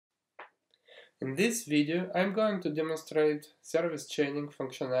In this video, I'm going to demonstrate service chaining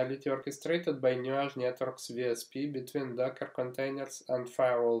functionality orchestrated by Nuage Networks VSP between Docker containers and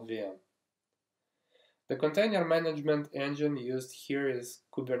firewall VM. The container management engine used here is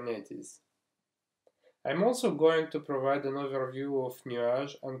Kubernetes. I'm also going to provide an overview of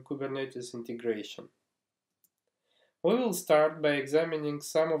Nuage and Kubernetes integration. We will start by examining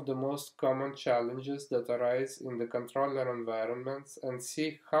some of the most common challenges that arise in the controller environments and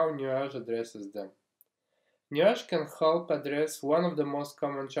see how Nuage addresses them. Nuage can help address one of the most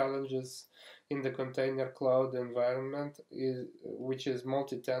common challenges in the container cloud environment, which is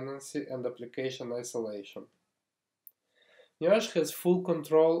multi-tenancy and application isolation. Nuage has full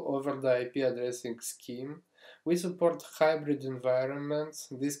control over the IP addressing scheme. We support hybrid environments.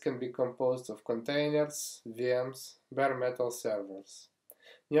 This can be composed of containers, VMs, bare metal servers.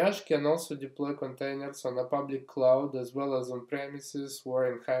 Nuage can also deploy containers on a public cloud as well as on premises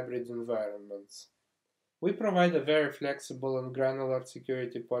or in hybrid environments. We provide a very flexible and granular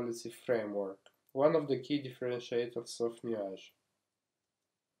security policy framework, one of the key differentiators of Nuage.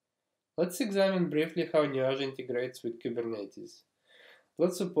 Let's examine briefly how Nuage integrates with Kubernetes.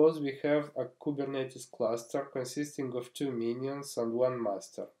 Let's suppose we have a Kubernetes cluster consisting of two minions and one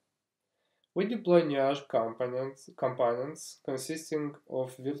master. We deploy Nuage components consisting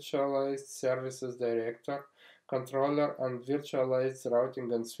of virtualized services director, controller, and virtualized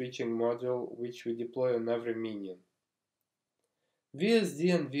routing and switching module, which we deploy on every minion.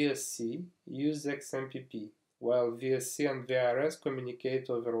 VSD and VSC use XMPP, while VSC and VRS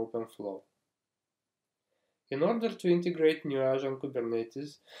communicate over OpenFlow. In order to integrate Nuage and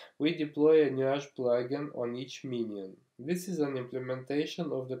Kubernetes, we deploy a Nuage plugin on each minion. This is an implementation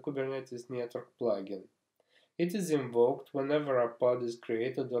of the Kubernetes network plugin. It is invoked whenever a pod is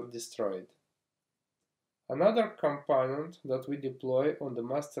created or destroyed. Another component that we deploy on the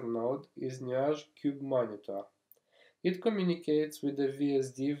master node is Nuage-Kube-Monitor. It communicates with the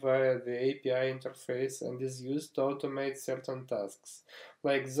VSD via the API interface and is used to automate certain tasks,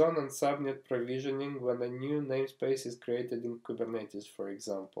 like zone and subnet provisioning when a new namespace is created in Kubernetes, for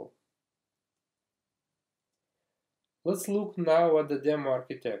example. Let's look now at the demo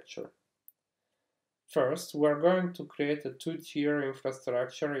architecture. First, we're going to create a two-tier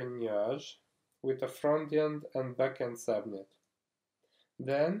infrastructure in Nuage with a front-end and back-end subnet.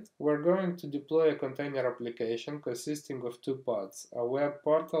 Then, we're going to deploy a container application consisting of two pods, a web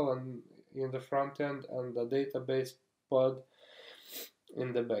portal in the front end and a database pod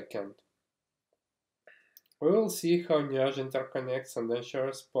in the back end. We will see how Nuage interconnects and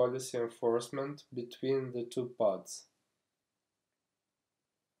ensures policy enforcement between the two pods.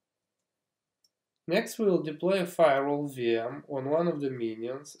 Next, we will deploy a firewall VM on one of the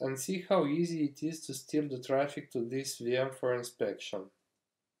minions and see how easy it is to steer the traffic to this VM for inspection.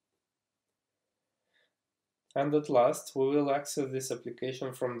 And at last, we will access this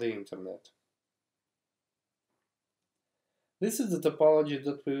application from the internet. This is the topology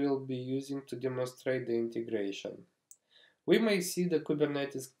that we will be using to demonstrate the integration. We may see the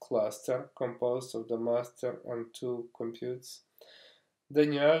Kubernetes cluster composed of the master and two computes, the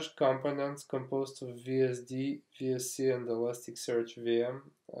Nuage components composed of VSD, VSC, and Elasticsearch VM,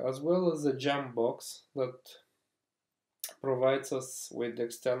 as well as the gem box that provides us with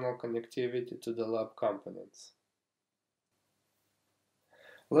external connectivity to the lab components.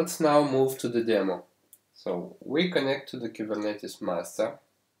 Let's now move to the demo. So we connect to the Kubernetes master.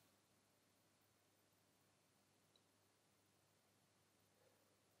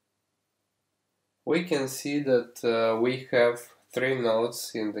 We can see that we have three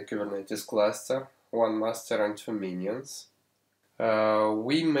nodes in the Kubernetes cluster, one master and two minions.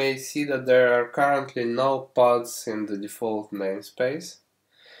 We may see that there are currently no pods in the default namespace.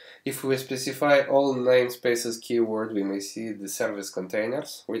 If we specify all namespaces keyword, we may see the service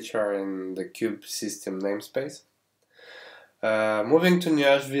containers, which are in the kube system namespace. Moving to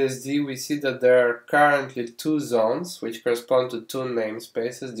Nuage VSD, we see that there are currently two zones, which correspond to two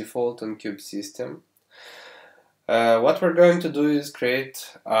namespaces, default and kube system. What we're going to do is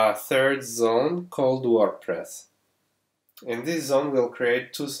create a third zone called WordPress. In this zone, we'll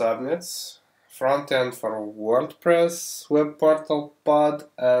create two subnets, front end for WordPress web portal pod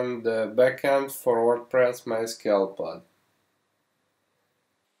and back end for WordPress MySQL pod.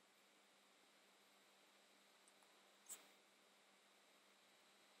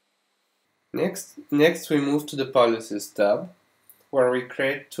 Next we move to the policies tab, where we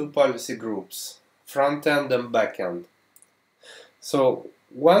create two policy groups, front end and back end. So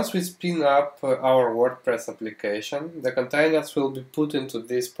once we spin up our WordPress application, the containers will be put into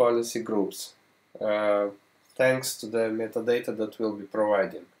these policy groups, thanks to the metadata that we'll be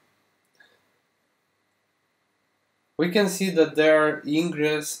providing. We can see that there are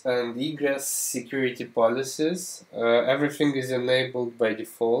ingress and egress security policies. Everything is enabled by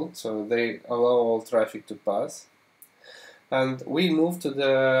default, so they allow all traffic to pass. And we move to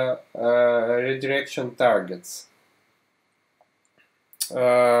the redirection targets.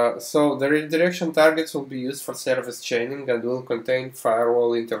 So the redirection targets will be used for service chaining and will contain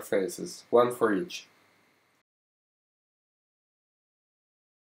firewall interfaces, one for each.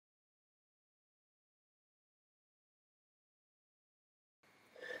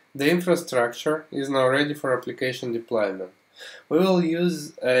 The infrastructure is now ready for application deployment. We will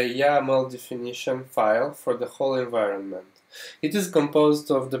use a YAML definition file for the whole environment. It is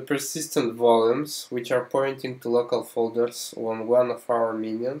composed of the persistent volumes, which are pointing to local folders on one of our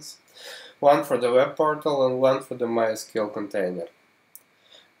minions, one for the web portal and one for the MySQL container.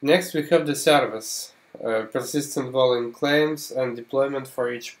 Next we have the service, persistent volume claims and deployment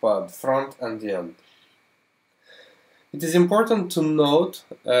for each pod, front and end. It is important to note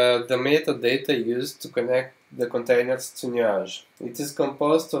the metadata used to connect the containers to Nuage. It is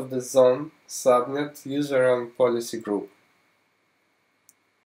composed of the zone, subnet, user and policy group.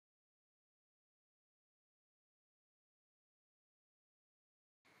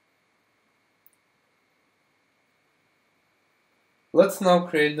 Let's now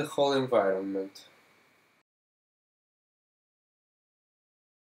create the whole environment.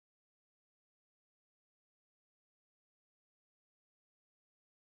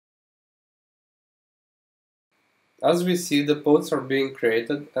 As we see, the pods are being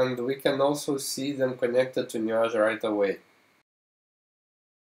created and we can also see them connected to Nuage right away.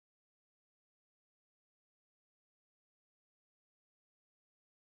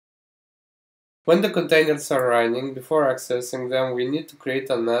 When the containers are running, before accessing them, we need to create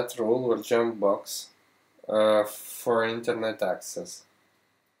a NAT rule or jump box for internet access.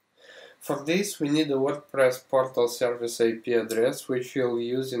 For this, we need a WordPress portal service IP address, which we'll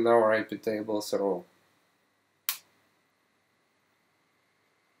use in our IP tables rule.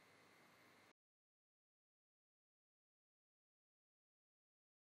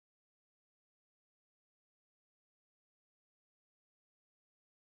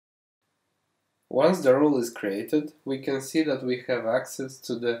 Once the rule is created, we can see that we have access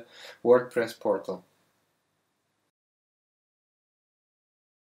to the WordPress portal.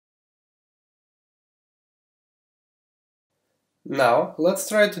 Now, let's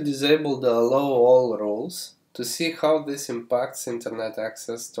try to disable the allow all rules to see how this impacts internet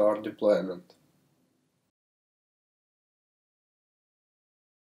access to our deployment.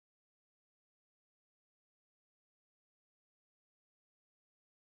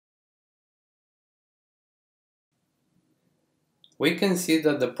 We can see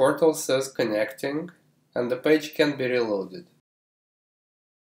that the portal says connecting and the page can be reloaded.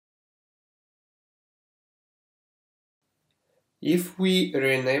 If we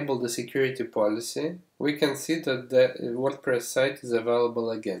re-enable the security policy, we can see that the WordPress site is available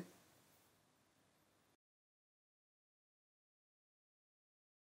again.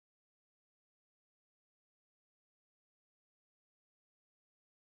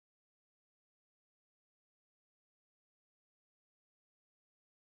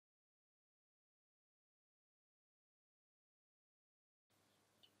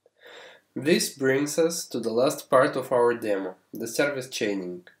 This brings us to the last part of our demo, the service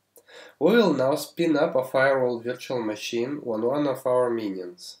chaining. We will now spin up a firewall virtual machine on one of our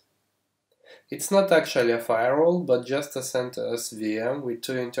minions. It's not actually a firewall, but just a CentOS VM with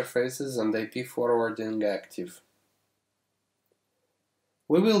two interfaces and IP forwarding active.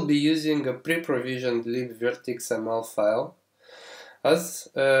 We will be using a pre-provisioned libvirtxml file. As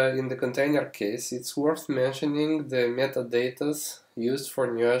in the container case, it's worth mentioning the metadata used for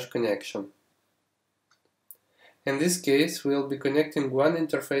Nuage connection. In this case, we'll be connecting one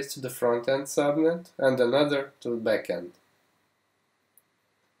interface to the front-end subnet and another to the back-end.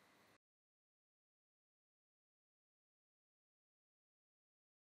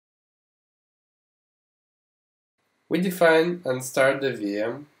 We define and start the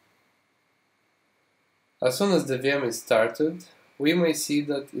VM. As soon as the VM is started, we may see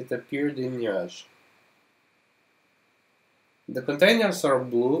that it appeared in Nuage. The containers are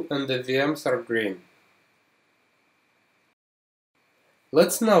blue and the VMs are green.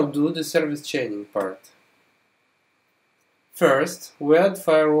 Let's now do the service chaining part. First, we add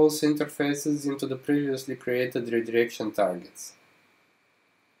firewalls interfaces into the previously created redirection targets.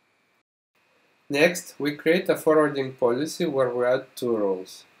 Next, we create a forwarding policy where we add two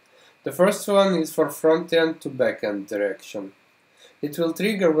roles. The first one is for front-end to back-end direction. It will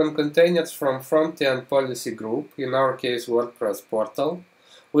trigger when containers from front-end policy group, in our case WordPress portal,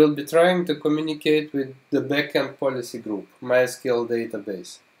 we'll be trying to communicate with the backend policy group, MySQL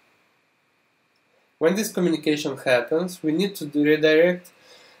database. When this communication happens, we need to redirect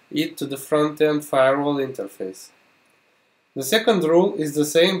it to the front-end firewall interface. The second rule is the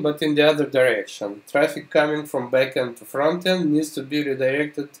same but in the other direction. Traffic coming from backend to frontend needs to be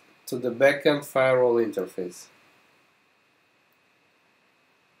redirected to the backend firewall interface.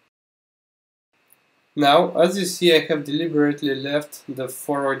 Now, as you see, I have deliberately left the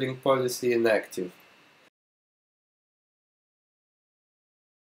forwarding policy inactive.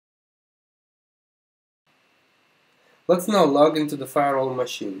 Let's now log into the firewall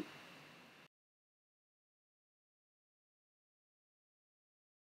machine.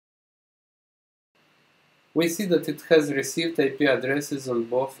 We see that it has received IP addresses on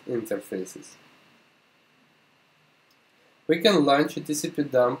both interfaces. We can launch a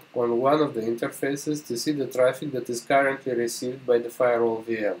TCP dump on one of the interfaces to see the traffic that is currently received by the firewall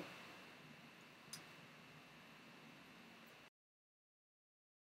VM.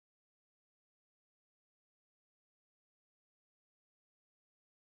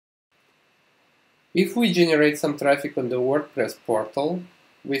 If we generate some traffic on the WordPress portal,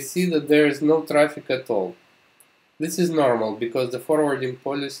 we see that there is no traffic at all. This is normal because the forwarding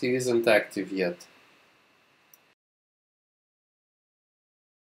policy isn't active yet.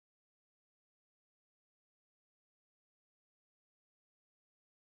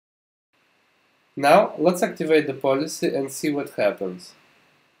 Now, let's activate the policy and see what happens.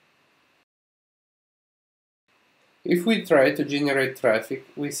 If we try to generate traffic,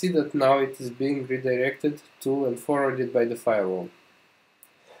 we see that now it is being redirected to and forwarded by the firewall.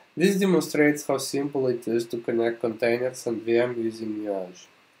 This demonstrates how simple it is to connect containers and VM using Nuage.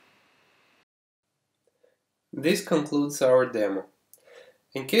 This concludes our demo.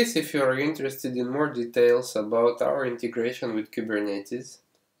 In case if you are interested in more details about our integration with Kubernetes,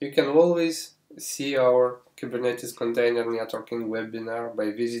 you can always see our Kubernetes Container Networking webinar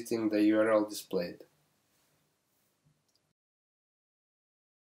by visiting the URL displayed.